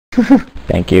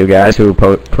Thank you guys who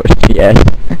pushed yes.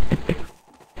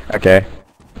 Okay.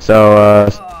 So,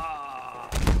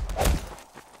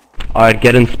 alright,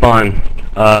 get in spawn.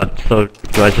 So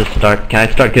do I just start? Can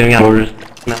I start giving out orders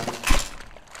now?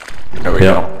 There we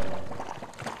go.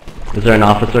 Is there an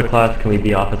officer class? Can we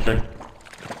be officer?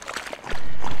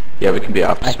 Yeah, we can be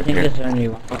I opposite think here. there's only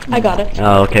one. I got it.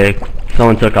 Oh, okay.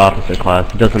 Someone took officer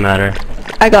class. It doesn't matter.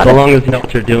 I got So it. long as you know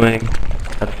what you're doing,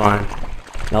 that's fine.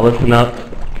 Now listen up.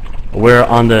 We're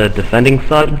on the defending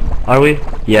side, are we?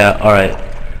 Yeah, alright.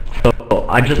 So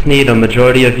I just need a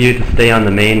majority of you to stay on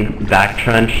the main back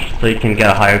trench so you can get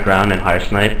a higher ground and higher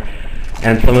snipe.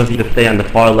 And some of you to stay on the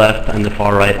far left and the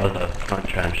far right of the front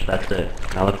trench. That's it.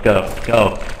 Now let's go.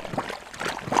 Go.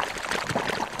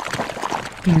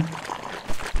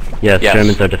 Yes, Yes.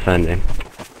 Germans are defending.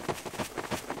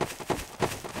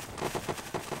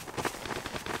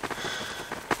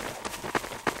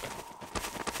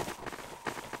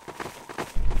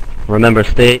 Remember,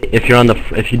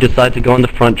 if you decide to go in the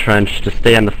front trench, just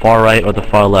stay on the far right or the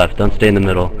far left. Don't stay in the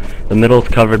middle. The middle is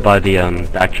covered by the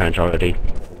back trench already.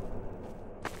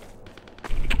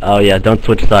 Oh yeah, don't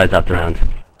switch sides after round.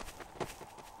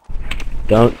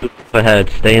 Don't move ahead.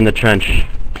 Stay in the trench.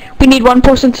 We need one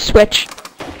person to switch.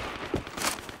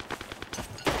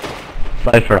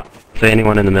 Cypher, say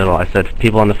anyone in the middle. I said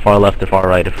people on the far left or far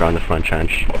right if you're on the front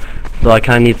trench. So I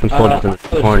kinda need some soldiers in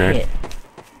the corner. Shit.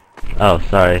 Oh,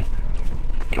 sorry.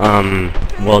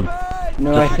 Well,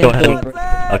 No, just I go think ahead.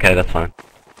 they'll- Okay, that's fine.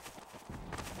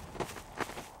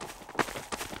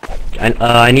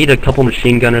 I need a couple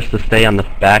machine gunners to stay on the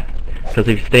back, because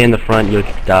if you stay in the front, you'll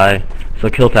die. So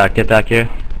Killpack, get back here.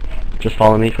 Just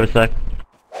follow me for a sec.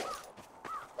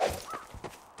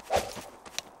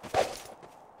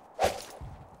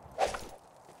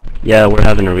 Yeah, we're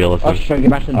having a realism. Oh, sorry,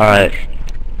 get back to the Alright.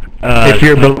 If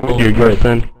you're below, you're good.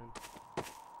 person.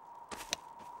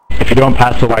 if you don't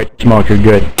pass the white smoke, you're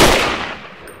good.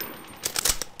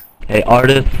 Hey,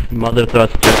 Artist, Mother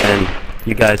Thruster, and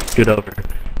you guys scoot over.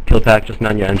 Killpack, just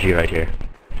mount your MG right here.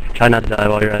 Try not to die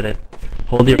while you're at it.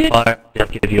 Hold your fire, I'll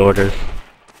give you orders.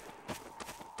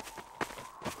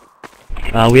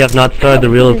 We have not started the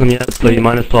realism yet, so you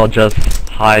might as well just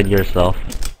hide yourself.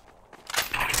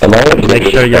 Make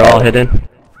sure you're all hidden.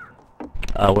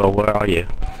 Well, where are you?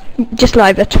 Just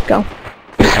live it. Go.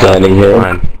 Standing here.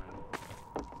 Fine.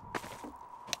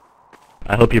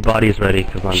 I hope your body's ready,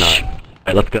 because I'm not.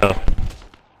 Alright, let's go.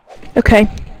 Okay.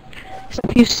 So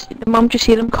if you the moment you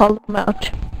see them, call them out.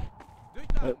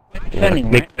 Yeah, Defending,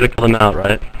 make sure to call them out,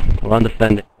 right? We're on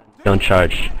defending. Don't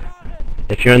charge.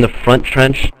 If you're in the front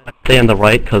trench, stay on the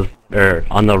right, or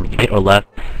on the right or left,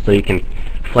 so you can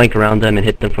flank around them and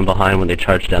hit them from behind when they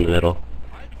charge down the middle.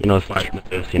 You know, smart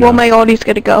moves, you know. Well, my Audie's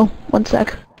gonna go. 1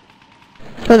 sec.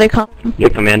 So they come. Your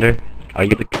commander? Are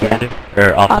you the commander?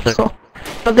 Or officer?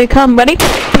 So they come. Ready?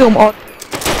 Boom. Aud.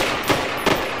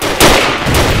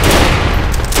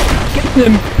 Get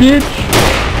them, bitch!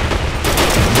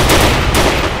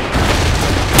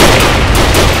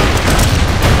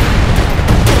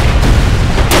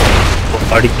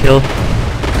 Party kill.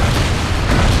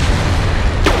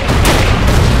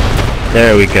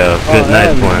 There we go. Good,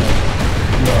 nice one.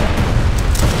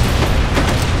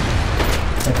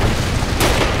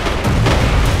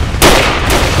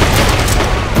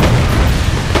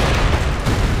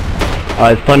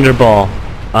 Alright, Thunderball,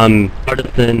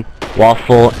 Partisan,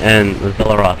 Waffle, and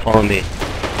Zelleroth, follow me.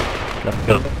 Let's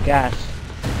go. Gas.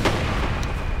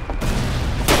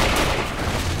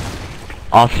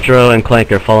 Ostro and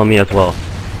Clanker, follow me as well.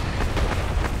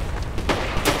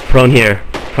 Prone here,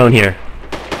 prone here.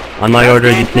 On my order,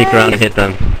 you sneak around and hit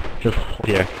them. Just hold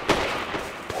here.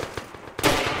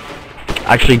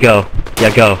 Actually, go.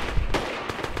 Yeah, go.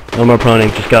 No more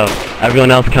proning, just go.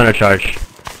 Everyone else countercharge.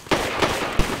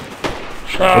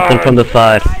 Hit them from the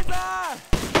side.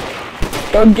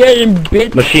 Don't get him,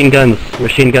 bitch! Machine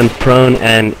guns prone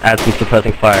and add some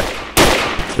suppressing fire.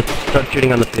 Just start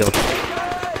shooting on the field.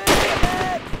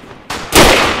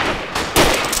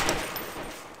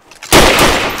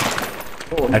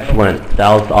 Excellent, that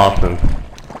was awesome.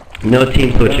 No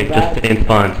team switching, just stay in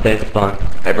spawn, stay in spawn.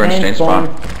 Everyone stay in spawn.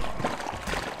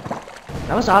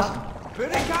 That was awesome.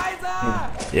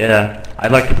 Yeah,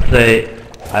 I'd like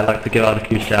to give out a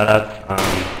few shoutouts.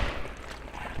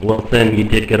 Wilson, you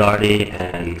did good already,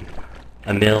 and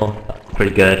Emil,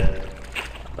 pretty good.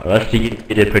 The rest of you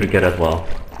did pretty good as well.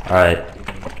 Alright.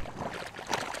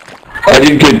 I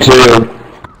did good too.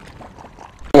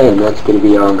 And that's gonna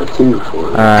be armor 2 for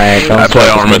it. Alright, don't I play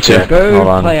start Arma this too. yet. Go Hold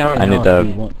on, play Arma I need if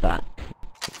you to. want that.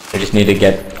 I just need to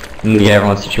get Get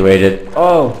everyone situated.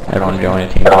 Oh. Everyone join a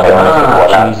team.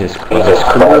 Jesus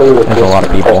Christ. There's a lot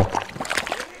of people.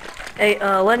 Hey,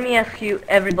 let me ask you,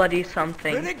 everybody,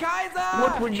 something.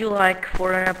 What would you like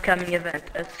for an upcoming event?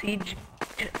 A siege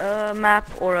map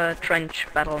or a trench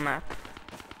battle map?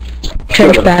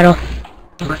 Trench battle.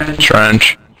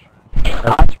 Trench.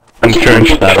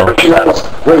 Trench battle.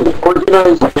 Wait,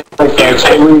 organize like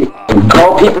actually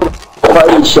call people to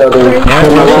fight each other.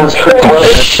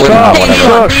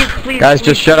 Please, Guys,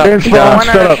 just shut up. Shut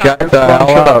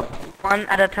up. One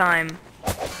at a time.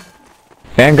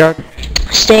 Vanguard.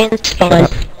 Stay in the spawn.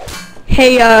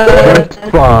 Hey,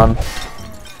 Spawn.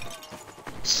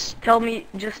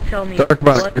 Just tell me.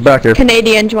 Darkman, get back here.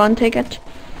 Canadian, do you want to take it?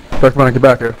 Darkman, get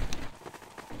back here.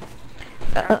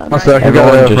 Right.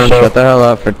 Everyone just shut the hell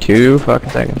up for 2 fucking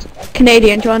seconds.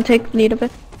 Canadian, do you want to take lead of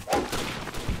it?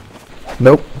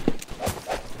 Nope.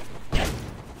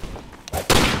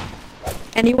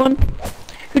 Anyone?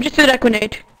 Who just threw that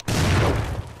grenade?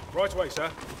 Right away, sir.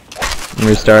 I'm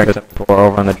restarting because we're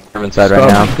over on the German side right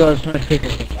now.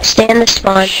 Stay in the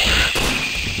spawn.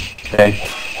 Okay.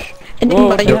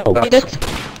 Anybody need it?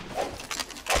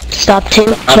 Stop team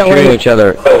Stop shooting each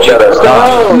other.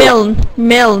 Stop.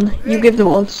 Milne, you give the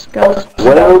walls, guys.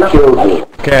 Whatever killed me.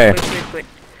 Okay. Wait.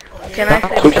 Can I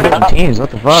say Switching something? teams.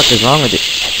 What the fuck is wrong with you?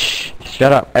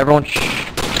 Shut up. Everyone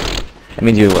That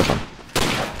means you listen.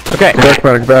 Okay.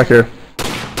 Darkman, back here.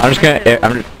 I'm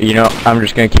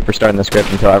just gonna keep restarting the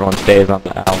script until everyone stays on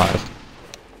the allies.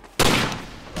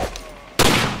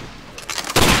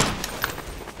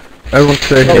 Everyone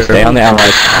stay here. Stay on the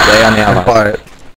allies. Stay on the allies. Quiet.